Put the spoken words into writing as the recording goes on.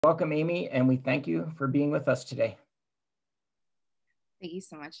Welcome, Amy, and we thank you for being with us today. Thank you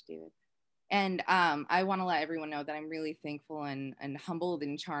so much, David. And I want to let everyone know that I'm really thankful and humbled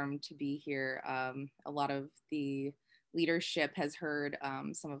and charmed to be here. A lot of the leadership has heard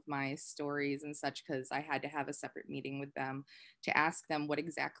some of my stories and such, because I had to have a separate meeting with them to ask them what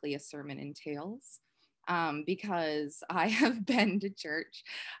exactly a sermon entails. Because I have been to church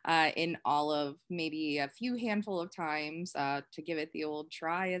in all of maybe a few handful of times to give it the old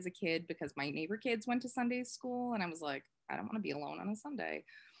try as a kid, because my neighbor kids went to Sunday school and I was like, I don't want to be alone on a Sunday.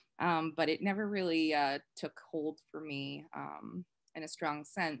 But it never really took hold for me in a strong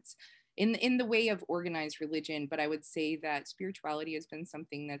sense in the way of organized religion. But I would say that spirituality has been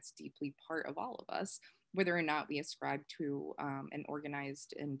something that's deeply part of all of us, whether or not we ascribe to an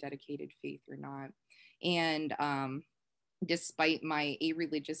organized and dedicated faith or not. And despite my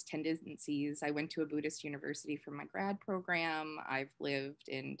a-religious tendencies, I went to a Buddhist university for my grad program. I've lived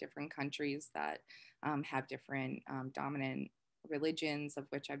in different countries that have different dominant religions, of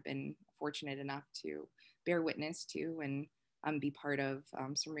which I've been fortunate enough to bear witness to and be part of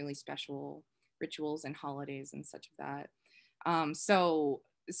some really special rituals and holidays and such of that.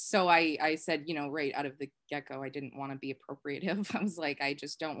 So I said, right out of the get-go, I didn't want to be appropriative. I was like, I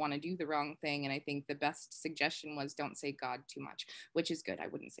just don't want to do the wrong thing. And I think the best suggestion was don't say God too much, which is good. I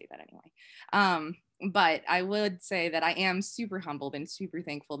wouldn't say that anyway. But I would say that I am super humbled and super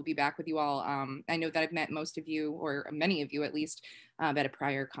thankful to be back with you all. I know that I've met most of you, or many of you at least, at a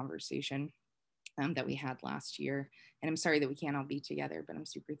prior conversation that we had last year. And I'm sorry that we can't all be together, but I'm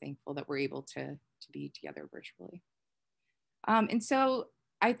super thankful that we're able to be together virtually. And so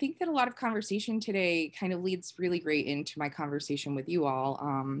I think that a lot of conversation today kind of leads really great into my conversation with you all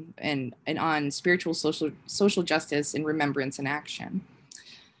and on spiritual social justice and remembrance and action.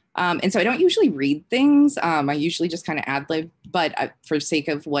 And so I don't usually read things. I usually just kind of ad-lib, but for sake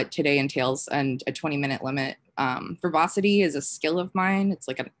of what today entails and a 20-minute limit, verbosity is a skill of mine. It's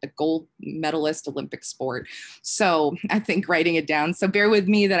like a gold medalist Olympic sport. So I think writing it down. So bear with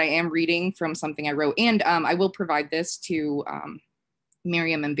me that I am reading from something I wrote. And I will provide this to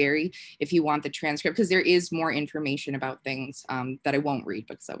Miriam and Barry if you want the transcript, because there is more information about things that I won't read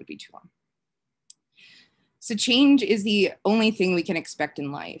because that would be too long. So change is the only thing we can expect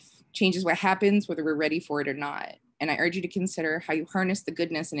in life. Change is what happens whether we're ready for it or not. And I urge you to consider how you harness the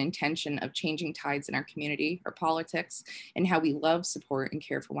goodness and intention of changing tides in our community, our politics, and how we love, support, and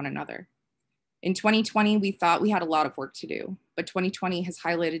care for one another. In 2020, we thought we had a lot of work to do, but 2020 has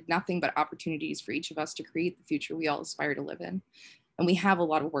highlighted nothing but opportunities for each of us to create the future we all aspire to live in. And we have a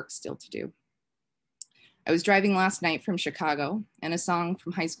lot of work still to do. I was driving last night from Chicago, and a song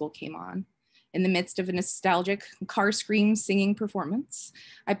from high school came on. In the midst of a nostalgic car scream singing performance,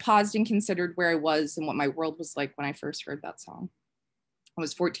 I paused and considered where I was and what my world was like when I first heard that song. I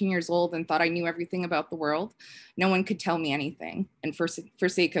was 14 years old and thought I knew everything about the world. No one could tell me anything. And for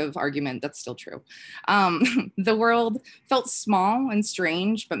sake of argument, that's still true. The world felt small and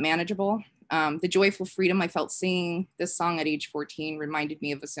strange, but manageable. The joyful freedom I felt singing this song at age 14 reminded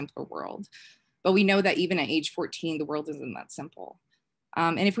me of a simpler world. But we know that even at age 14, the world isn't that simple.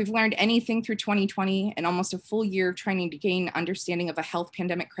 And if we've learned anything through 2020 and almost a full year of trying to gain understanding of a health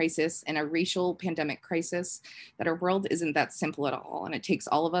pandemic crisis and a racial pandemic crisis, that our world isn't that simple at all. And it takes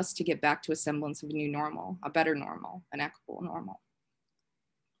all of us to get back to a semblance of a new normal, a better normal, an equitable normal.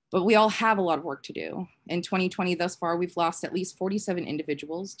 But we all have a lot of work to do. In 2020 thus far, we've lost at least 47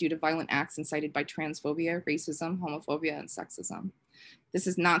 individuals due to violent acts incited by transphobia, racism, homophobia, and sexism. This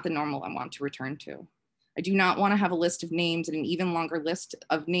is not the normal I want to return to. I do not want to have a list of names and an even longer list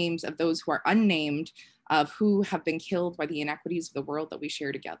of names of those who are unnamed, of who have been killed by the inequities of the world that we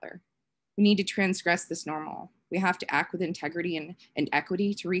share together. We need to transgress this normal. We have to act with integrity and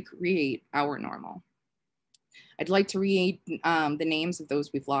equity to recreate our normal. I'd like to read the names of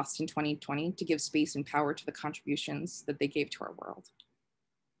those we've lost in 2020 to give space and power to the contributions that they gave to our world.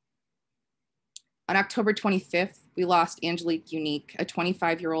 On October 25th, we lost Angelique Unique, a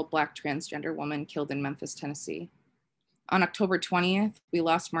 25-year-old Black transgender woman killed in Memphis, Tennessee. On October 20th, we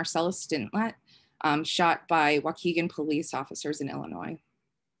lost Marcella Stintlet, shot by Waukegan police officers in Illinois.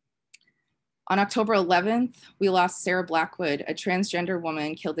 On October 11th, we lost Sarah Blackwood, a transgender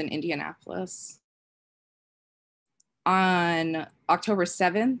woman killed in Indianapolis. On October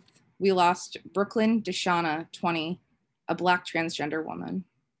 7th, we lost Brooklyn Deshauna, 20, a Black transgender woman,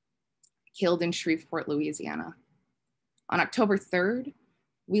 killed in Shreveport, Louisiana. On October 3rd,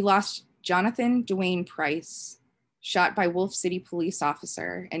 we lost Jonathan Dwayne Price, shot by Wolf City police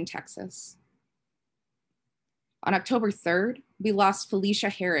officer in Texas. On October 3rd, we lost Felicia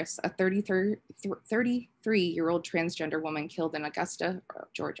Harris, a 33-year-old transgender woman killed in Augusta,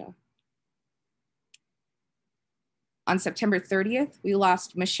 Georgia. On September 30th, we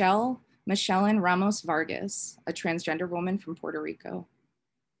lost Michelin Ramos Vargas, a transgender woman from Puerto Rico.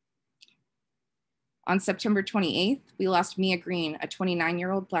 On September 28th, we lost Mia Green, a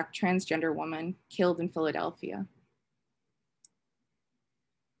 29-year-old Black transgender woman killed in Philadelphia.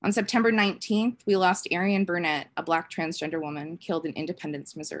 On September 19th, we lost Ariane Burnett, a Black transgender woman killed in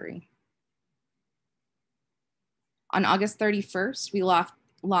Independence, Missouri. On August 31st, we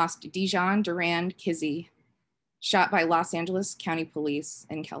lost Dijon Durand Kizzy, shot by Los Angeles County Police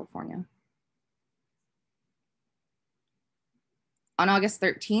in California. On August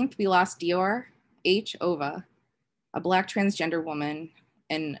 13th, we lost Dior H. Ova, a Black transgender woman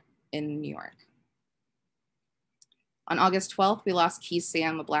in New York. On August 12th, we lost Key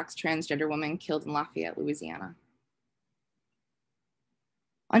Sam, a Black transgender woman killed in Lafayette, Louisiana.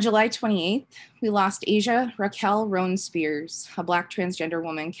 On July 28th, we lost Asia Raquel Roan Spears, a Black transgender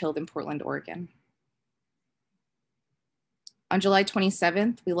woman killed in Portland, Oregon. On July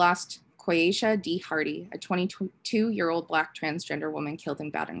 27th, we lost Quaisha D. Hardy, a 22-year-old Black transgender woman killed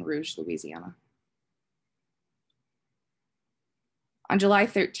in Baton Rouge, Louisiana. On July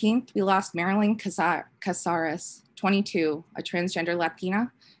 13th, we lost Marilyn Casares, 22, a transgender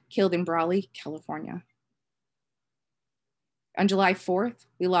Latina, killed in Brawley, California. On July 4th,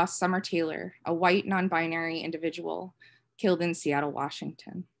 we lost Summer Taylor, a white non-binary individual, killed in Seattle,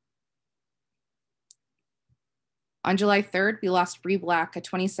 Washington. On July 3rd, we lost Bree Black, a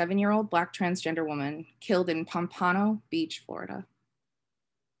 27-year-old Black transgender woman, killed in Pompano Beach, Florida.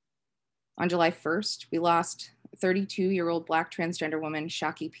 On July 1st, we lost 32-year-old Black transgender woman,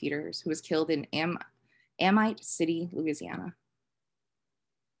 Shaki Peters, who was killed in Amite City, Louisiana.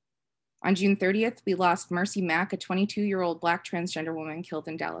 On June 30th, we lost Mercy Mack, a 22-year-old Black transgender woman killed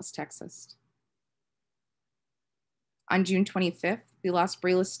in Dallas, Texas. On June 25th, we lost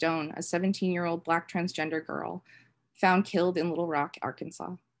Brayla Stone, a 17-year-old Black transgender girl found killed in Little Rock,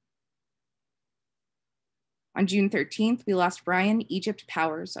 Arkansas. On June 13th, we lost Brian Egypt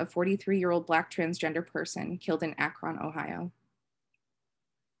Powers, a 43-year-old Black transgender person killed in Akron, Ohio.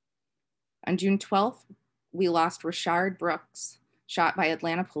 On June 12th, we lost Rashard Brooks, shot by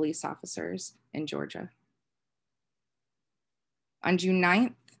Atlanta police officers in Georgia. On June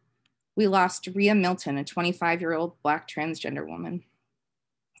 9th, we lost Rhea Milton, a 25-year-old Black transgender woman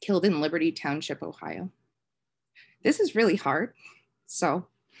killed in Liberty Township, Ohio. This is really hard, so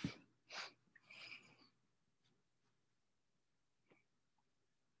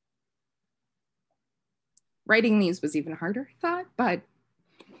writing these was even harder, I thought, but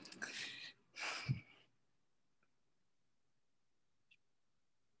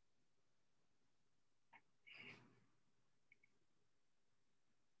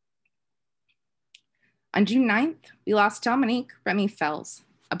on June 9th, we lost Dominique Remy Fells,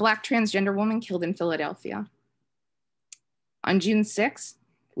 a Black transgender woman killed in Philadelphia. On June 6th,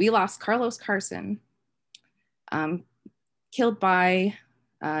 we lost Carlos Carson, killed by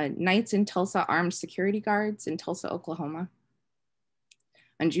Knights in Tulsa armed security guards in Tulsa, Oklahoma.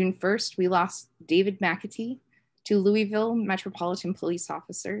 On June 1st, we lost David McAtee to Louisville Metropolitan Police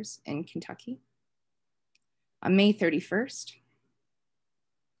officers in Kentucky. On May 31st,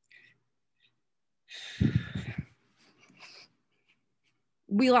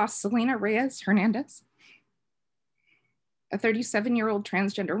 we lost Selena Reyes Hernandez, a 37-year-old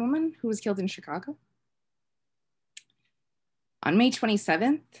transgender woman who was killed in Chicago. On May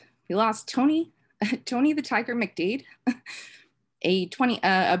 27th, we lost Tony the Tiger McDade,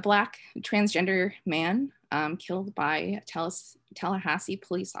 a Black transgender man killed by Tallahassee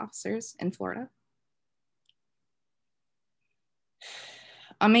police officers in Florida.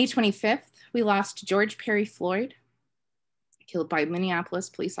 On May 25th, we lost George Perry Floyd, killed by a Minneapolis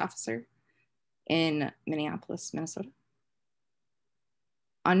police officer in Minneapolis, Minnesota.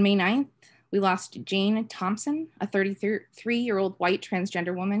 On May 9th, we lost Jane Thompson, a 33-year-old white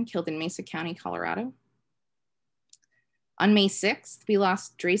transgender woman killed in Mesa County, Colorado. On May 6th, we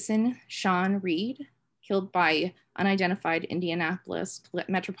lost Drayson Sean Reed, killed by unidentified Indianapolis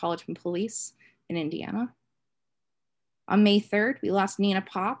Metropolitan Police in Indiana. On May 3rd, we lost Nina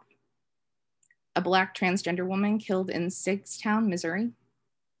Pop, a Black transgender woman killed in Siggstown, Missouri.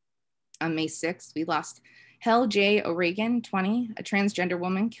 On May 6th, we lost Hel J. O'Regan, 20, a transgender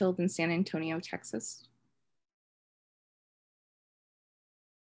woman killed in San Antonio, Texas.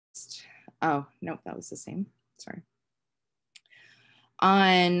 Oh, nope, that was the same, sorry.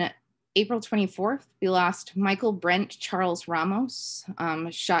 On April 24th, we lost Michael Brent Charles Ramos,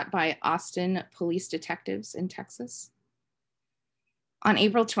 shot by Austin police detectives in Texas. On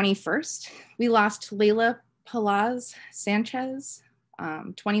April 21st, we lost Layla Palaz Sanchez,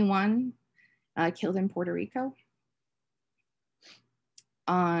 21, killed in Puerto Rico.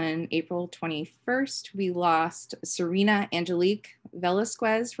 On April 21st, we lost Serena Angelique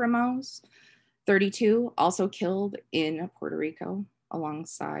Velasquez Ramos, 32, also killed in Puerto Rico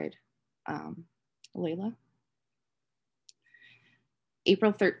alongside Layla.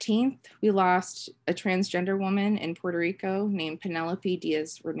 April 13th, we lost a transgender woman in Puerto Rico named Penelope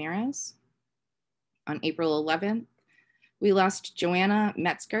Diaz Ramirez. On April 11th, we lost Joanna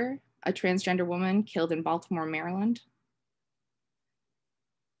Metzger, a transgender woman killed in Baltimore, Maryland.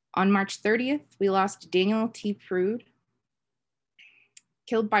 On March 30th, we lost Daniel T. Prude,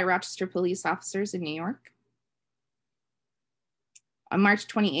 killed by Rochester police officers in New York. On March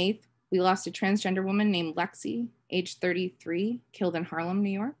 28th, we lost a transgender woman named Lexi, age 33, killed in Harlem, New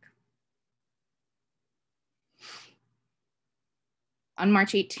York. On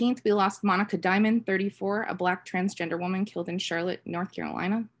March 18th, we lost Monica Diamond, 34, a Black transgender woman killed in Charlotte, North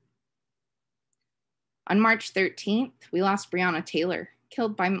Carolina. On March 13th, we lost Breonna Taylor,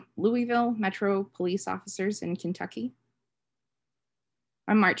 killed by Louisville Metro police officers in Kentucky.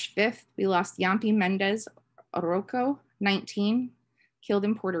 On March 5th, we lost Yampi Mendez Orozco, 19, killed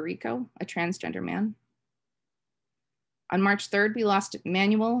in Puerto Rico, a transgender man. On March 3rd, we lost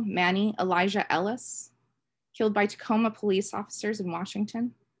Manuel Manny Elijah Ellis, killed by Tacoma police officers in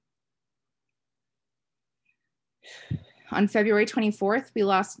Washington. On February 24th, we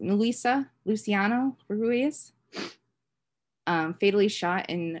lost Luciano Ruiz, fatally shot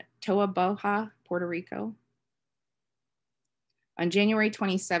in Toa Baja, Puerto Rico. On January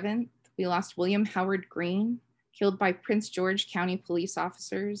 27th, we lost William Howard Green, killed by Prince George County police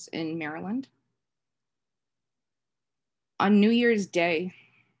officers in Maryland. On New Year's Day,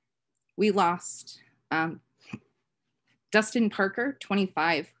 we lost Dustin Parker,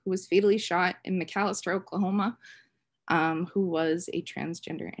 25, who was fatally shot in McAlester, Oklahoma, who was a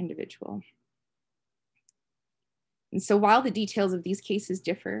transgender individual. And so while the details of these cases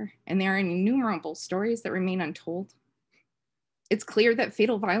differ, and there are innumerable stories that remain untold, it's clear that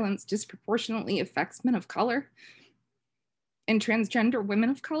fatal violence disproportionately affects men of color and transgender women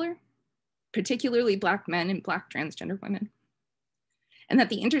of color, particularly Black men and Black transgender women. And that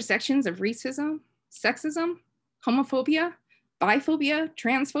the intersections of racism, sexism, homophobia, biphobia,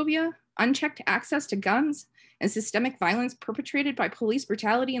 transphobia, unchecked access to guns, and systemic violence perpetrated by police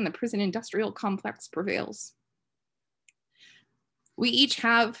brutality in the prison industrial complex prevails. We each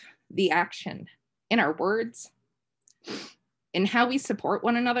have the action in our words, in how we support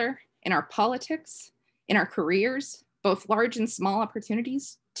one another, in our politics, in our careers, both large and small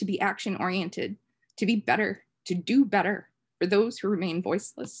opportunities to be action-oriented, to be better, to do better for those who remain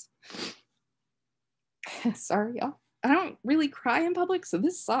voiceless. Sorry, y'all. I don't really cry in public, so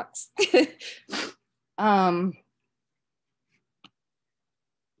this sucks. There's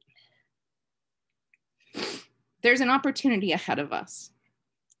an opportunity ahead of us.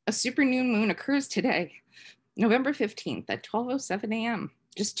 A supernoon moon occurs today, November 15th at 12:07 a.m.,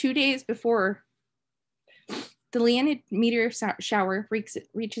 just 2 days before the Leonid meteor shower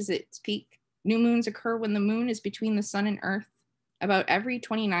reaches its peak. New moons occur when the moon is between the sun and earth. About every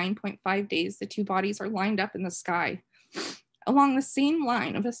 29.5 days, the two bodies are lined up in the sky along the same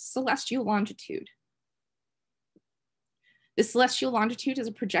line of a celestial longitude. The celestial longitude is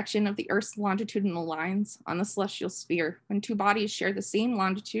a projection of the Earth's longitudinal lines on the celestial sphere. When two bodies share the same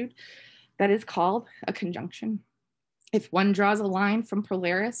longitude, that is called a conjunction. If one draws a line from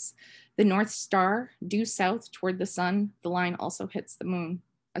Polaris, the North Star, due south toward the sun, the line also hits the moon.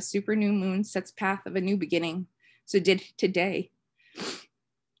 A super new moon sets path of a new beginning. So today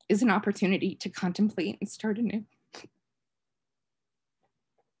is an opportunity to contemplate and start anew.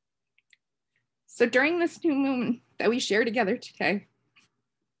 So during this new moon that we share together today,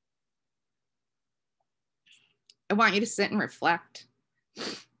 I want you to sit and reflect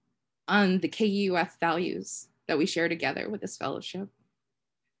on the KUUF values that we share together with this fellowship.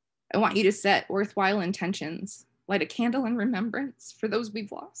 I want you to set worthwhile intentions, light a candle in remembrance for those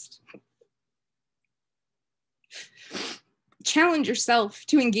we've lost. Challenge yourself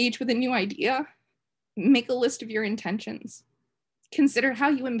to engage with a new idea. Make a list of your intentions. Consider how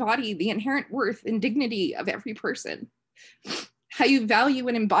you embody the inherent worth and dignity of every person, how you value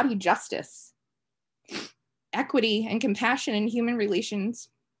and embody justice, equity and compassion in human relations,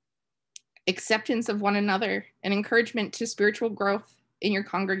 acceptance of one another, and encouragement to spiritual growth in your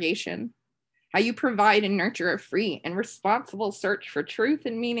congregation, how you provide and nurture a free and responsible search for truth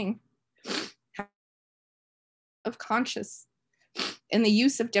and meaning, of conscience in the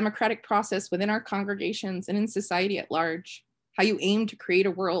use of democratic process within our congregations and in society at large, how you aim to create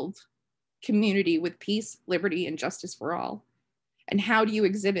a world community with peace, liberty, and justice for all. And how do you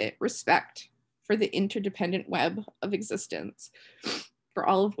exhibit respect for the interdependent web of existence for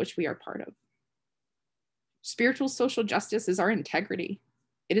all of which we are part of? Spiritual social justice is our integrity.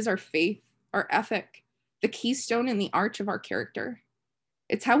 It is our faith, our ethic, the keystone in the arch of our character.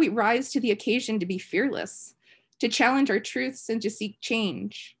 It's how we rise to the occasion to be fearless, to challenge our truths and to seek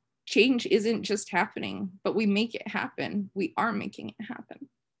change. Change isn't just happening, but we make it happen. We are making it happen.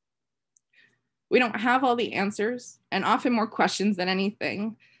 We don't have all the answers, and often more questions than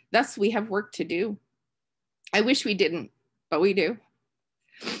anything. Thus, we have work to do. I wish we didn't, but we do.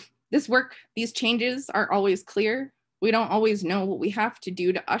 This work, these changes aren't always clear. We don't always know what we have to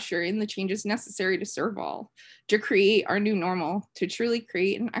do to usher in the changes necessary to serve all, to create our new normal, to truly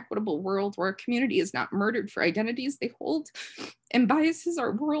create an equitable world where a community is not murdered for identities they hold and biases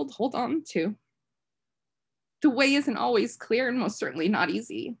our world hold on to. The way isn't always clear and most certainly not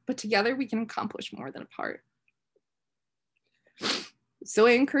easy, but together we can accomplish more than apart. So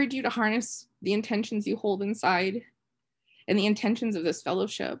I encourage you to harness the intentions you hold inside and the intentions of this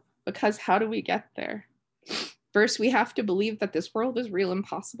fellowship, because how do we get there? First, we have to believe that this world is real and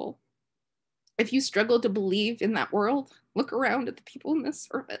possible. If you struggle to believe in that world, look around at the people in this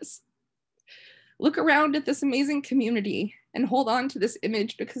service. Look around at this amazing community and hold on to this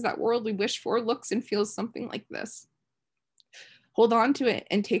image, because that world we wish for looks and feels something like this. Hold on to it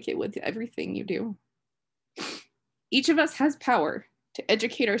and take it with everything you do. Each of us has power to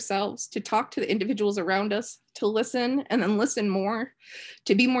educate ourselves, to talk to the individuals around us, to listen and then listen more,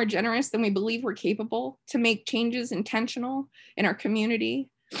 to be more generous than we believe we're capable, to make changes intentional in our community,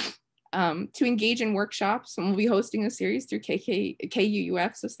 to engage in workshops, and we'll be hosting a series through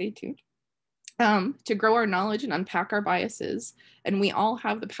KUUF, so stay tuned, to grow our knowledge and unpack our biases. And we all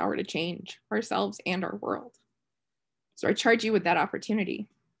have the power to change ourselves and our world. So I charge you with that opportunity.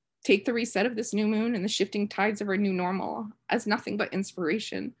 Take the reset of this new moon and the shifting tides of our new normal as nothing but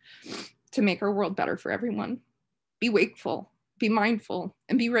inspiration to make our world better for everyone. Be wakeful, be mindful,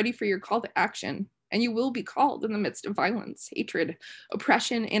 and be ready for your call to action. And you will be called in the midst of violence, hatred,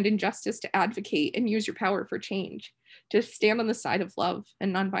 oppression, and injustice to advocate and use your power for change, to stand on the side of love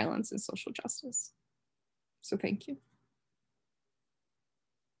and nonviolence and social justice. So thank you.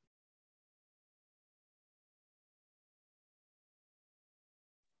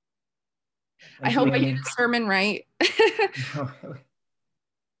 I hope I did a sermon right.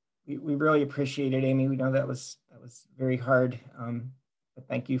 We really appreciate it, Amy. We know that was very hard, but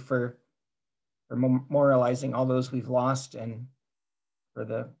thank you for memorializing all those we've lost and for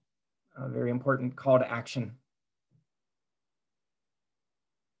the very important call to action.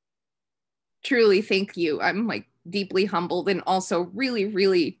 Truly, thank you. I'm like deeply humbled and also really,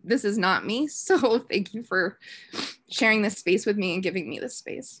 really, this is not me. So thank you for sharing this space with me and giving me this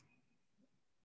space.